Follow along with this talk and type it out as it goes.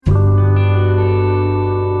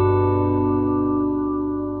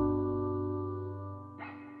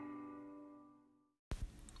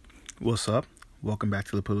What's up? Welcome back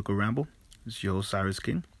to the Political Ramble. It's your host, Siris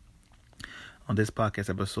King. On this podcast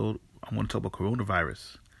episode, I want to talk about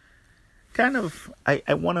coronavirus.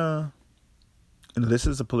 I want to, this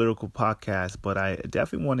is a political podcast, but I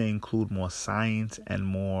definitely want to include more science and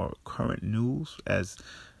more current news, as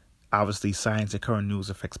obviously science and current news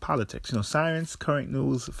affects politics. Science, current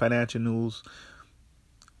news, financial news,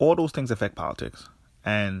 all those things affect politics.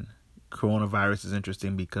 And coronavirus is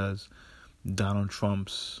interesting because Donald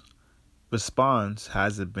Trump's response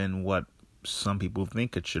hasn't been what some people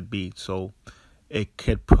think it should be. So it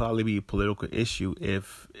could probably be a political issue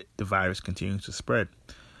if the virus continues to spread.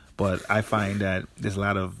 But I find that there's a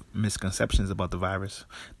lot of misconceptions about the virus.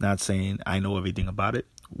 Not saying I know everything about it.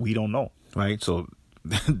 We don't know, right? So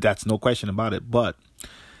that's no question about it. But,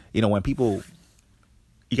 when people,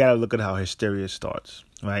 you got to look at how hysteria starts,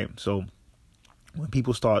 right? So when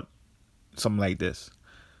people start something like this,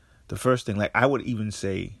 the first thing, I would even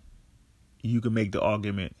say, you can make the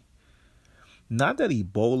argument, not that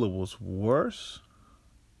Ebola was worse,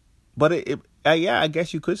 but I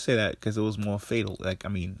guess you could say that because it was more fatal.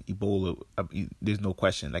 Ebola, there's no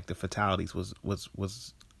question. The fatalities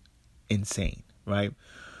was insane, right?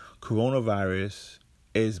 Coronavirus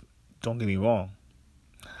is, don't get me wrong,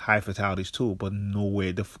 high fatalities too, but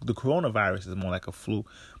nowhere. The coronavirus is more like a flu,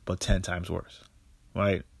 but 10 times worse,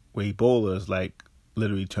 right? Where Ebola is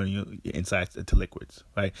literally turning your insides into liquids,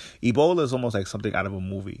 right? Ebola is almost like something out of a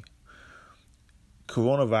movie.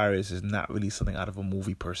 Coronavirus is not really something out of a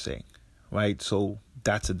movie per se, right? So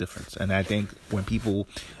that's a difference. And I think when people,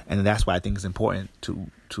 and that's why I think it's important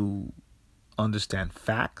to understand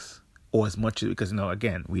facts, or as much as, because,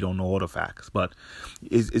 again, we don't know all the facts, but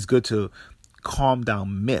it's good to calm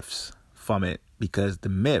down myths from it, because the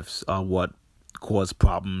myths are what cause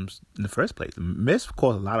problems in the first place. Myths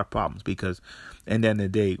cause a lot of problems because, at the end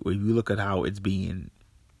of the day, when you look at how it's being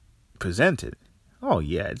presented,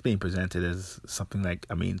 it's being presented as something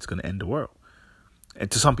it's going to end the world, and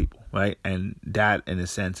to some people, right? And that, in a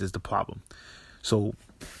sense, is the problem. So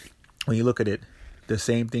when you look at it, the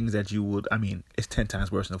same things that you would, it's 10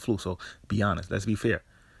 times worse than the flu. So be honest, let's be fair.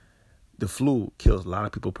 The flu kills a lot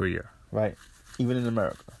of people per year, right? Even in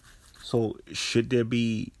America. So should there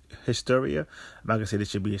be hysteria? I'm not going to say there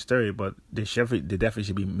should be hysteria, but there definitely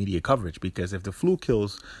should be media coverage, because if the flu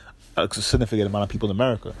kills a significant amount of people in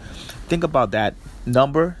America, think about that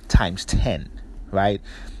number times 10, right?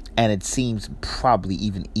 And it seems probably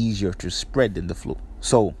even easier to spread than the flu.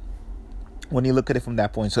 So when you look at it from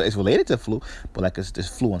that point, so it's related to flu, but it's this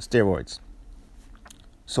flu on steroids.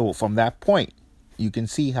 So from that point, you can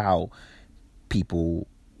see how people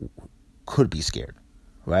could be scared,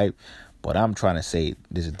 right? But I'm trying to say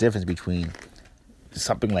there's a difference between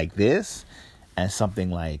something like this and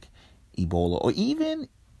something like Ebola, or even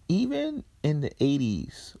in the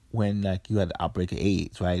 80s when you had the outbreak of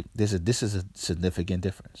AIDS, right? This is a significant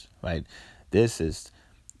difference, right? This is,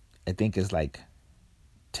 I think, is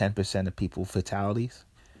 10% of people fatalities.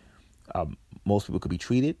 Most people could be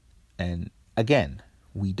treated, and again,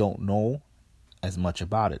 we don't know as much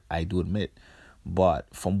about it, I do admit. But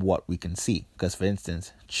from what we can see, because, for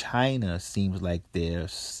instance, China seems like they're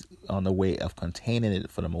on the way of containing it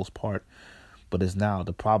for the most part, but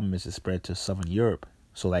the problem is it spread to Southern Europe.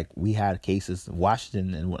 So we had cases in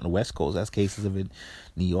Washington and the West Coast has cases of it.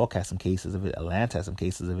 New York has some cases of it. Atlanta has some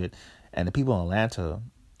cases of it. And the people in Atlanta,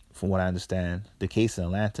 from what I understand, the case in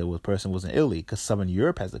Atlanta was person was in Italy, because Southern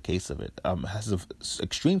Europe has a case of it, has an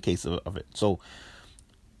extreme case of it. So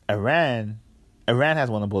Iran has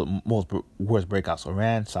one of the most worst breakouts.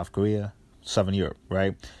 Iran, South Korea, Southern Europe,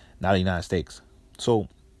 right? Now the United States. So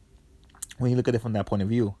when you look at it from that point of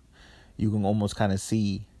view, you can almost kind of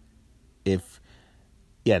see if,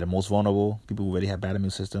 the most vulnerable people who already have bad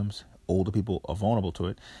immune systems, older people are vulnerable to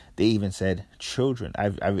it. They even said children.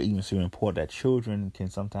 I've even seen a report that children can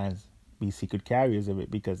sometimes be secret carriers of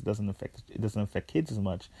it, because it doesn't affect kids as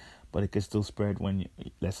much, but it can still spread when,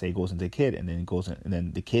 let's say, it goes into a kid, and then it goes in, and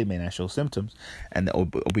then the kid may not show symptoms, and or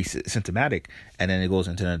be symptomatic, and then it goes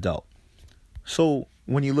into an adult. So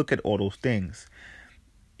when you look at all those things,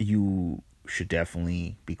 you should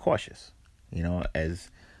definitely be cautious.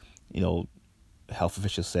 As health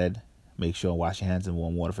officials said, make sure and wash your hands in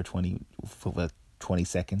warm water for 20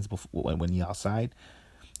 seconds before when you're outside.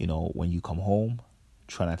 When you come home,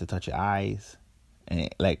 try not to touch your eyes, and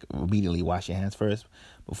immediately wash your hands first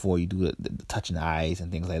before you do the touching the eyes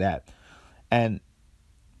and things like that. And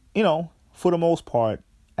for the most part,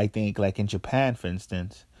 I think in Japan, for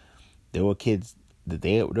instance, there were kids that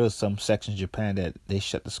there was some sections of Japan that they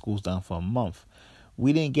shut the schools down for a month.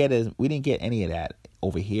 We didn't get any of that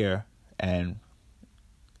over here, and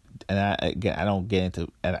and I don't get into,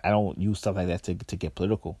 and I don't use stuff like that to get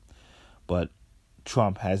political, but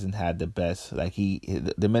Trump hasn't had the best, like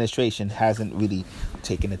the administration hasn't really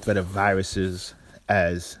taken the threat of viruses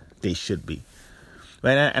as they should be.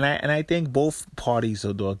 Right? And I think both parties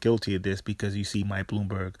are guilty of this, because you see Mike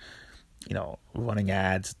Bloomberg, running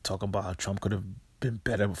ads talking about how Trump could have been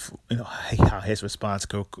better, how his response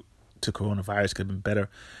to coronavirus could have been better.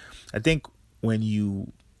 I think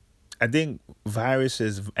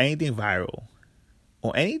viruses, anything viral,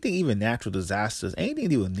 or anything, even natural disasters, anything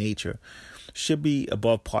to do with nature, should be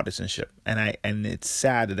above partisanship. And it's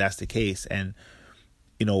sad that that's the case. And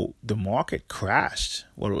the market crashed.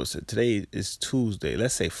 What was it? Today is Tuesday.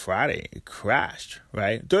 Let's say Friday, it crashed,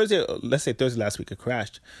 right? Let's say Thursday last week, it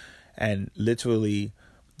crashed. And literally,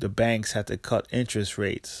 the banks had to cut interest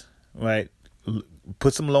rates, right?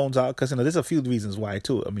 Put some loans out, because there's a few reasons why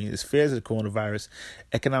too. I mean, it's fears of the coronavirus,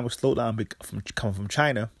 economic slowdown coming from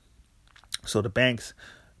China. So the banks,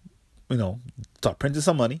 start printing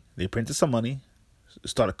some money. They printed some money,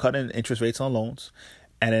 started cutting interest rates on loans.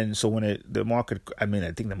 And then, so when the market, I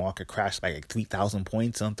think the market crashed like 3,000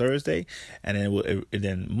 points on Thursday, and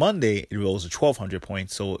then Monday it rose to 1,200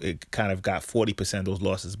 points. So it kind of got 40% of those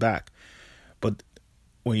losses back. But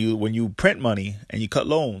when you print money and you cut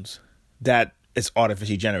loans, that is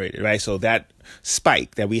artificially generated, right? So that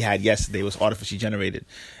spike that we had yesterday was artificially generated,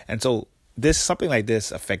 and so something like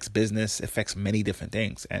this affects business, affects many different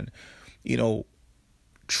things, and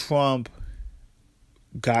Trump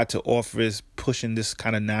got to office pushing this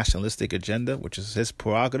kind of nationalistic agenda, which is his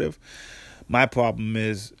prerogative. My problem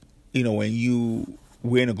is,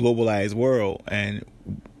 we're in a globalized world, and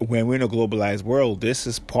when we're in a globalized world, this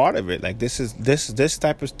is part of it. Like this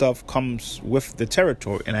type of stuff comes with the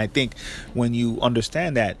territory, and I think when you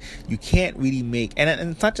understand that, you can't really make, and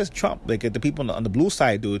it's not just Trump. Like the people on the blue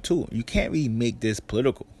side do it too. You can't really make this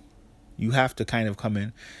political. You have to kind of come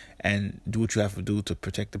in and do what you have to do to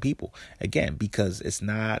protect the people. Again, because it's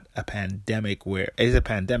not a pandemic it is a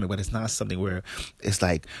pandemic, but it's not something where it's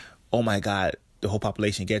like, oh my God, the whole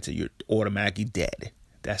population gets it, you're automatically dead.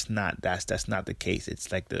 That's not the case.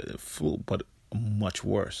 It's like the flu, but much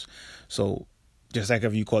worse. So just like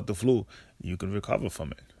if you caught the flu, you can recover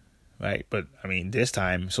from it, right? But this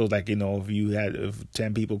time, so like, if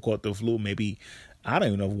 10 people caught the flu, maybe, I don't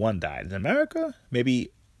even know if one died. In America,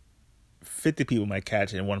 maybe 50 people might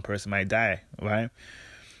catch it and one person might die, right?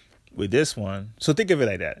 With this one, so think of it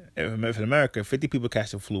like that. If in America, 50 people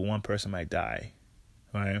catch the flu, one person might die,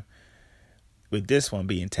 right? With this one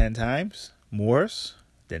being 10 times worse,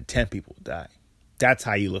 then 10 people die. That's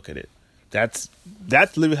how you look at it. That's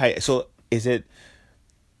literally how. So is it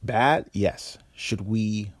bad? Yes. Should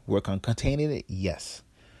we work on containing it? Yes.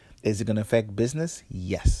 Is it going to affect business?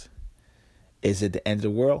 Yes. Is it the end of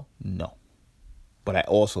the world? No. But I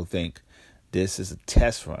also think this is a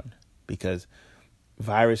test run, because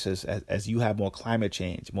viruses, as you have more climate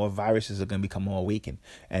change, more viruses are going to become more awakened,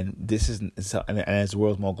 and as the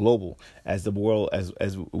world's more global, as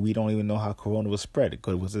we don't even know how corona was spread.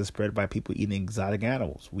 Was it spread by people eating exotic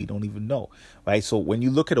animals? We don't even know, right? So when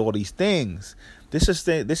you look at all these things, this is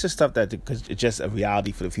stuff that, because it's just a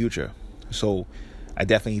reality for the future. So I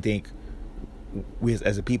definitely think we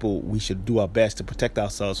as a people, we should do our best to protect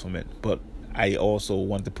ourselves from it. But I also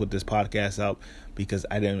want to put this podcast out because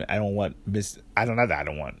I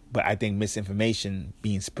think misinformation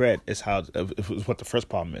being spread is what the first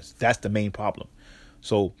problem is. That's the main problem.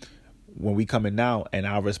 So when we come in now, and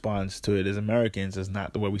our response to it as Americans is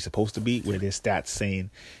not the way we're supposed to be, where there's stats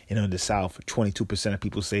saying, in the South, 22% of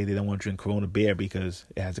people say they don't want to drink Corona beer because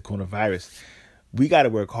it has the coronavirus. We got to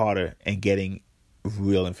work harder in getting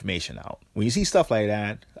real information out. When you see stuff like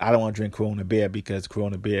that, I don't want to drink Corona beer because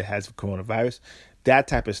Corona beer has coronavirus. That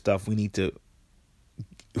type of stuff, we need to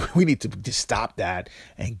just stop that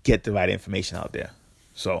and get the right information out there.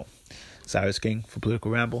 So, Siris King for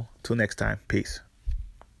Political Ramble. Till next time, peace.